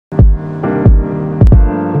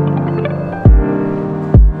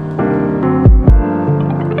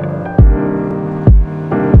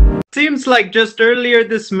seems like just earlier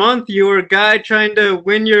this month you were a guy trying to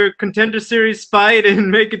win your Contender Series fight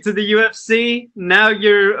and make it to the UFC. Now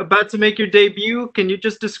you're about to make your debut. Can you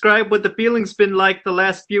just describe what the feeling's been like the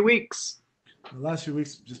last few weeks? The last few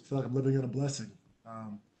weeks just feel like I'm living in a blessing.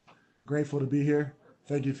 Um, Grateful to be here.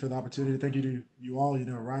 Thank you for the opportunity. Thank you to you all,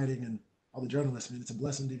 writing and all the journalists. I mean, it's a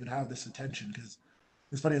blessing to even have this attention because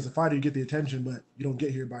it's funny, as a fighter, you get the attention, but you don't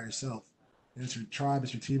get here by yourself. And it's your tribe,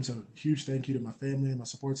 it's your team. So huge thank you to my family and my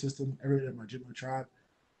support system, everybody at my gym and tribe.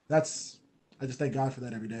 That's I just thank God for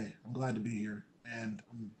that every day. I'm glad to be here and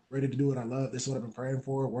I'm ready to do what I love. This is what I've been praying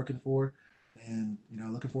for, working for, and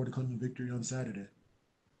looking forward to claiming victory on Saturday.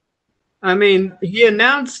 I mean, he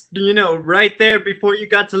announced, right there before you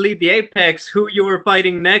got to leave the Apex who you were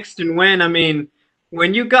fighting next and when. I mean,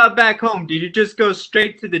 when you got back home, did you just go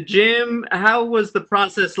straight to the gym? How was the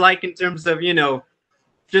process like in terms of,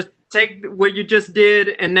 just take what you just did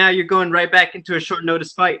and now you're going right back into a short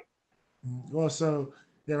notice fight? Well, so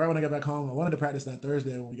yeah, right when I got back home, I wanted to practice that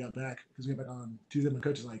Thursday when we got back because we got back on Tuesday. My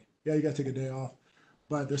coach was like, "Yeah, you got to take a day off."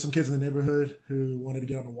 But there's some kids in the neighborhood who wanted to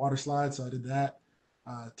get on the water slide, so I did that.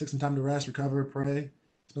 Took some time to rest, recover, pray,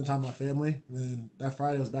 spend time with my family. And then that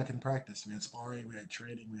Friday, I was back in practice. We had sparring, we had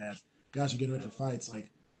training, we had guys who getting ready for fights. Like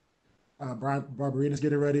Brian Barberina's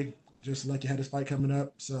getting ready, just like he had his fight coming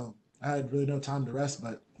up. So I had really no time to rest,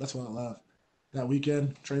 but that's what I love. That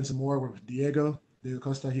weekend, trained some more with Diego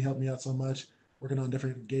Costa. He helped me out so much, working on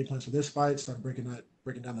different game plans for this fight. Started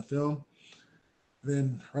breaking down the film.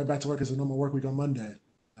 Then right back to work as a normal work week on Monday.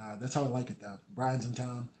 That's how I like it though. Brian's in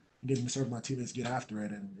town. I'm getting to serve my teammates, get after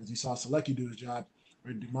it, and as you saw Selecki do his job,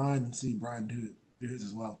 ready to do mine and see Brian do his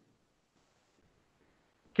as well.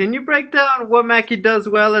 Can you break down what Mackie does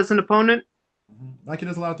well as an opponent? Like he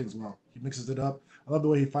does a lot of things well. He mixes it up. I love the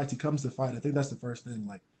way he fights. He comes to fight. I think that's the first thing.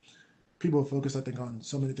 Like people focus, I think, on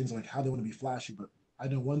so many things like how they want to be flashy, but I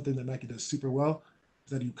know one thing that Mackie does super well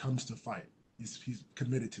is that he comes to fight. He's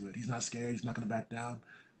committed to it. He's not scared. He's not going to back down.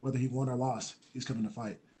 Whether he won or lost, he's coming to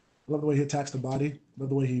fight. I love the way he attacks the body. I love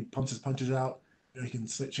the way he pumps his punches out. He can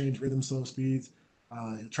change rhythm, slow speeds.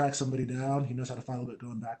 He'll track somebody down. He knows how to fight a little bit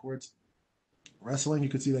going backwards. Wrestling, you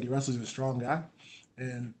could see that he wrestles as a strong guy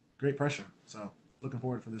and great pressure. So looking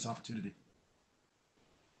forward for this opportunity.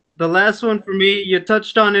 The last one for me, you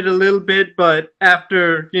touched on it a little bit, but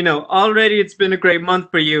after, already it's been a great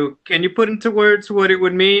month for you. Can you put into words what it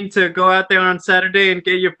would mean to go out there on Saturday and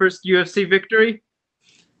get your first UFC victory?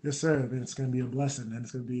 Yes, sir. I mean, it's going to be a blessing, and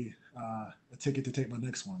it's going to be a ticket to take my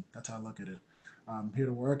next one. That's how I look at it. I'm here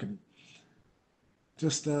to work and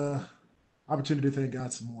just opportunity to thank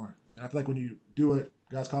God some more. And I feel like when you do what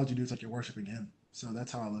God's called you to do, it's like you're worshiping Him. So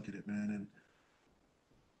that's how I look at it, man. And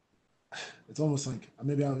it's almost like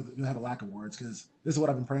maybe I have a lack of words because this is what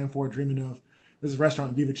I've been praying for, dreaming of. This is a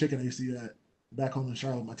restaurant, Viva Chicken, I used to eat at back home in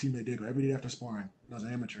Charlotte. My teammate Diego every day after sparring. When I was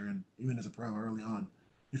an amateur and even as a pro early on.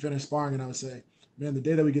 We finished sparring and I would say, "Man, the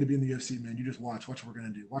day that we get to be in the UFC, man, you just watch what we're gonna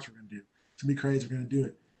do. Watch what we're gonna do. It's gonna be crazy. We're gonna do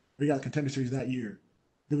it." We got Contender Series that year.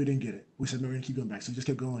 Then we didn't get it. We said, "No, we're gonna keep going back." So we just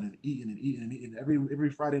kept going and eating and eating and eating. Every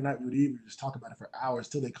Friday night we would eat. We would just talk about it for hours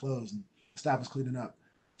till they closed and the staff was cleaning up.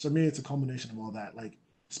 So me, it's a culmination of all that. Like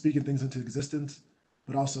speaking things into existence,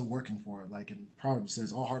 but also working for it. Like in Proverbs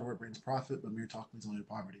says, all hard work brings profit, but mere talk leads only to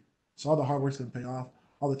poverty. So all the hard work's gonna pay off.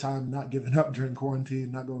 All the time, not giving up during quarantine,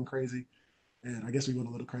 not going crazy. And I guess we went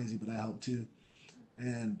a little crazy, but that helped too.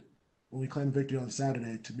 And when we claim victory on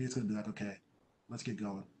Saturday, to me, it's gonna be like, okay, let's get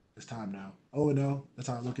going. It's time now. 0-0. That's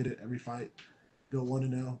how I look at it. Every fight, go 1-0,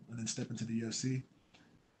 and then step into the UFC.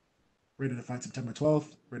 Ready to fight September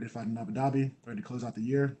 12th. Ready to fight in Abu Dhabi. Ready to close out the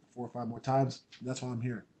year 4 or 5 more times. That's why I'm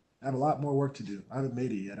here. I have a lot more work to do. I haven't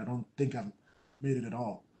made it yet. I don't think I've made it at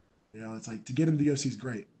all. It's like to get in the UFC is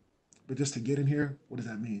great, but just to get in here, what does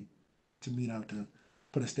that mean? To me, to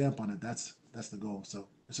put a stamp on it, that's the goal. So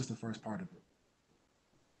it's just the first part of it.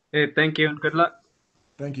 Hey, thank you and good luck.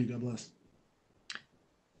 Thank you. God bless.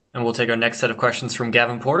 And we'll take our next set of questions from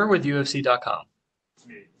Gavin Porter with UFC.com. It's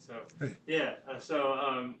me. So Hey. yeah. I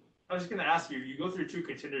was just gonna ask you. You go through two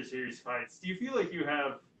Contender Series fights. Do you feel like you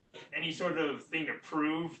have any sort of thing to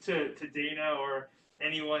prove to Dana or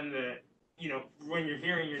anyone that when you're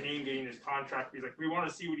hearing your name getting this contract, he's like, we want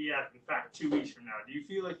to see what he has. In fact, 2 weeks from now, do you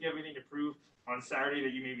feel like you have anything to prove on Saturday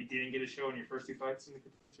that you maybe didn't get a show in your first two fights in the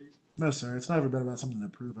Contender Series? No, sir. It's never been about something to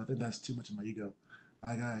prove. I think that's too much of my ego.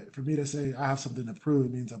 For me to say I have something to prove,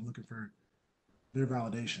 it means I'm looking for their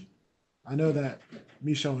validation. I know that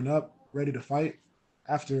me showing up ready to fight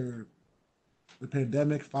after the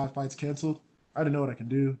pandemic, 5 fights canceled, I already know what I can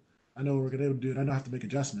do. I know what we're gonna be able to do, and I know I have to make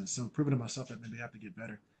adjustments. So proving to myself that maybe I have to get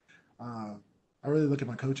better. Uh, I really look at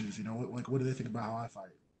my coaches. What do they think about how I fight?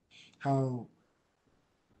 How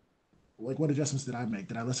like what adjustments did I make?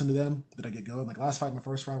 Did I listen to them? Did I get going? Like last fight, my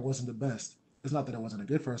first round wasn't the best. It's not that it wasn't a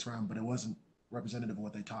good first round, but it wasn't representative of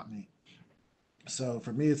what they taught me. So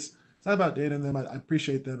for me, it's not about dating them. I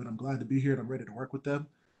appreciate them, and I'm glad to be here, and I'm ready to work with them.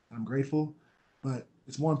 I'm grateful, but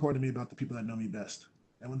it's more important to me about the people that know me best.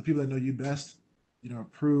 And when the people that know you best,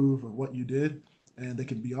 approve of what you did, and they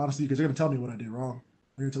can be honest with you because they're gonna tell me what I did wrong.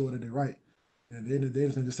 They're gonna tell me what I did right. And at the end of the day,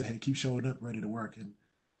 it's gonna just say, "Hey, keep showing up, ready to work." And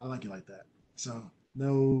I like it like that. So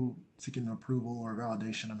no seeking approval or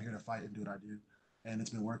validation. I'm here to fight and do what I do, and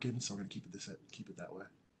it's been working. So we're gonna keep it that way.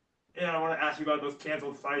 Yeah, I want to ask you about those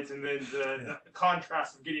canceled fights and then the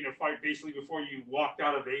contrast of getting a fight basically before you walked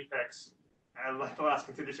out of Apex like the last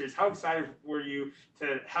Contender Series. How excited were you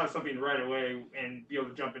to have something right away and be able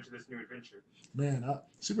to jump into this new adventure? Man,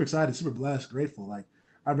 super excited, super blessed, grateful. Like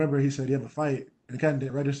I remember he said you have a fight, and it kind of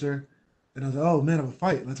didn't register, and I was like, oh man, I have a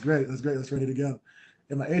fight. That's great, that's ready to go.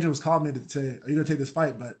 And my agent was calling me to say, are you gonna take this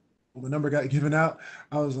fight? But when the number got given out,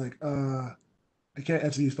 I was like, I can't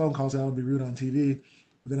answer these phone calls. I would be rude on TV.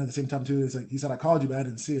 But then at the same time too, it's like he said I called you, but I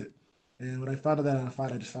didn't see it. And when I found out that I had a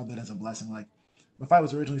fight, I just found that as a blessing. Like my fight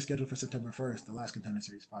was originally scheduled for September 1st, the last Contender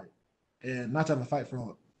Series fight, and not to have a fight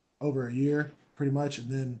for over a year, pretty much, and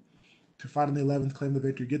then to fight on the 11th, claim the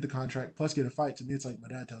victory, get the contract, plus get a fight. To me, it's like my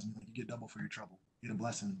dad tells me, like you get double for your trouble. You get a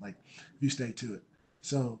blessing, like if you stay to it.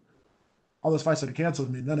 So all those fights that are canceled,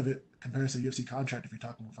 I mean, none of it compares to the UFC contract if you're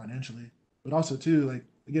talking financially. But also too, like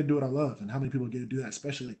I get to do what I love, and how many people get to do that?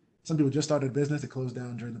 Especially some people just started a business that closed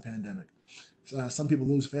down during the pandemic. Some people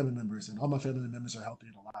lose family members, and all my family members are healthy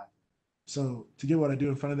and alive. So to get what I do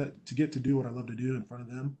in front of that, to get to do what I love to do in front of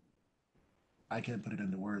them, I can't put it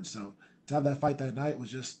into words. So to have that fight that night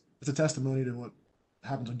was just it's a testimony to what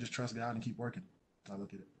happens when you just trust God and keep working. So I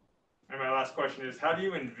look at it. And my last question is, how do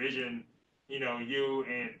you envision, you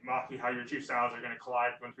and Maki, how your two styles are going to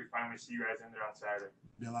collide once we finally see you guys in there on Saturday?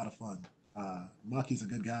 Be a lot of fun. Maki's a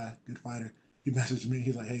good guy, good fighter. He messaged me.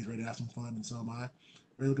 He's like, "Hey, he's ready to have some fun," and so am I.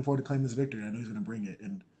 Really looking forward to claiming this victory. I know he's going to bring it.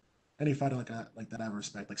 And any fighter like that, I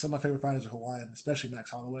respect. Like some of my favorite fighters are Hawaiian, especially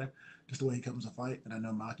Max Holloway. Just the way he comes to fight, and I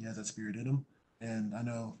know Maki has that spirit in him. And I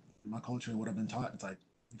know my culture and what I've been taught, it's like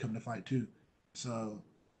you come to fight too. So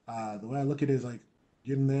the way I look at it is like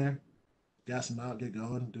get in there, gas them out, get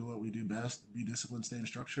going, do what we do best, be disciplined, stay in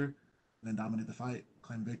structure, and then dominate the fight,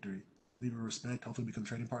 claim victory, leave with respect. Hopefully, become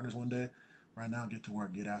trading partners one day. Right now, get to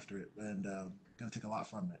work, get after it, and gonna take a lot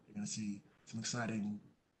from it. You're gonna see some exciting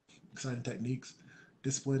techniques,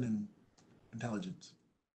 discipline, and intelligence.